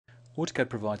AutoCAD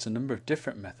provides a number of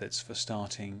different methods for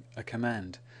starting a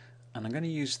command, and I'm going to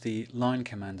use the line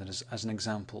command as an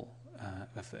example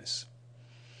of this.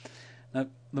 Now,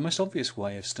 the most obvious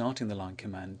way of starting the line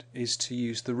command is to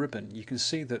use the ribbon. You can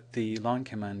see that the line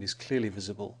command is clearly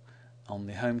visible on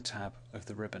the Home tab of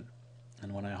the ribbon,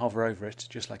 and when I hover over it,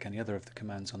 just like any other of the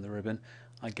commands on the ribbon,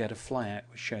 I get a flyout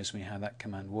which shows me how that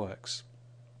command works.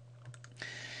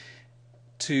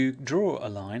 To draw a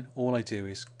line, all I do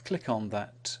is click on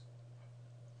that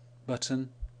button,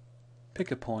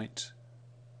 pick a point,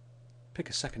 pick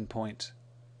a second point,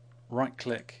 right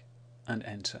click and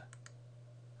enter.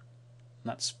 And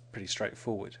that's pretty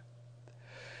straightforward.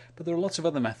 But there are lots of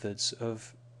other methods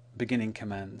of beginning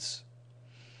commands.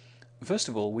 First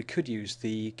of all, we could use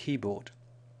the keyboard,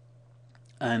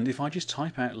 and if I just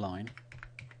type out line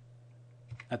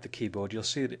at the keyboard, you'll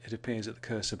see that it appears at the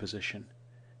cursor position.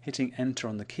 Hitting enter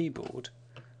on the keyboard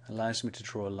allows me to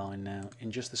draw a line now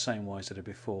in just the same way as I did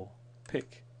before.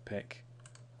 Pick, pick,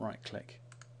 right click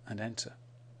and enter.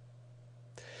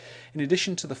 In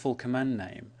addition to the full command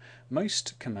name,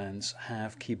 most commands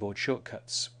have keyboard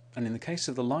shortcuts, and in the case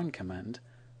of the line command,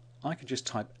 I could just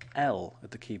type L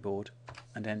at the keyboard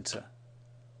and enter,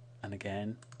 and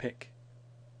again pick,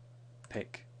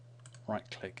 pick, right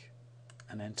click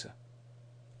and enter.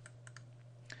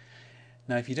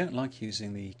 Now, if you don't like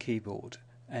using the keyboard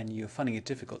and you're finding it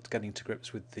difficult getting to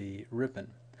grips with the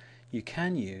ribbon, you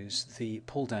can use the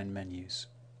pull-down menus.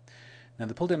 Now,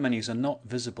 the pull-down menus are not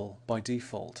visible by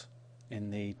default in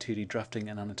the 2D drafting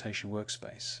and annotation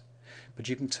workspace, but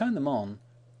you can turn them on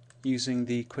using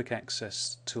the quick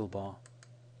access toolbar.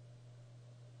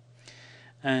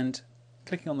 And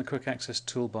clicking on the quick access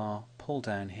toolbar pull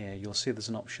down here, you'll see there's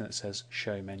an option that says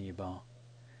show menu bar.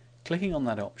 Clicking on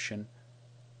that option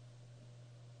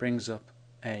brings up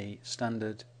a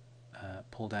standard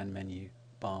pull down menu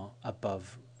bar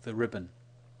above the ribbon.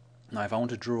 Now, if I want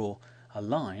to draw a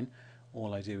line,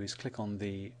 all I do is click on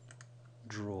the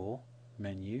draw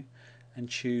menu and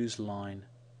choose line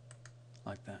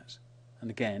like that, and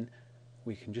again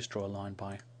we can just draw a line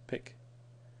by pick,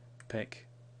 pick,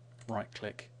 right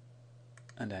click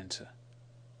and enter.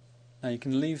 Now, you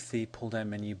can leave the pull down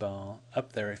menu bar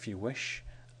up there if you wish,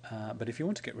 but if you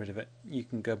want to get rid of it, you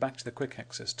can go back to the quick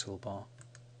access toolbar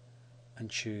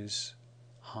and choose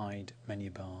hide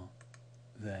menu bar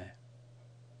there.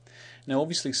 Now,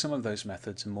 obviously some of those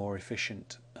methods are more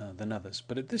efficient than others,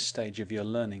 but at this stage of your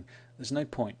learning there's no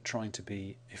point trying to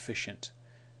be efficient.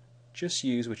 Just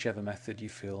use whichever method you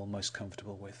feel most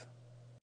comfortable with.